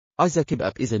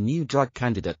Izokibep is a new drug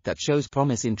candidate that shows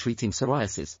promise in treating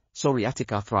psoriasis,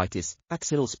 psoriatic arthritis,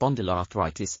 axial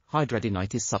spondyloarthritis,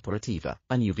 hidradenitis suppurativa,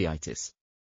 and uveitis.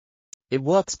 It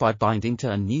works by binding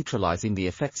to and neutralizing the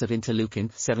effects of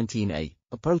interleukin-17A,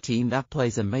 a protein that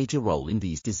plays a major role in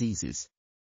these diseases.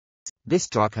 This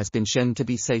drug has been shown to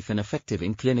be safe and effective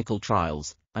in clinical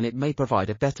trials, and it may provide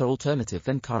a better alternative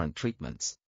than current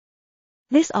treatments.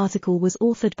 This article was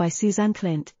authored by Susanne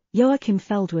Klint, Joachim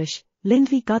Feldwisch,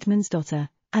 Lindvi Gudmundsdotter,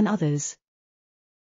 and others.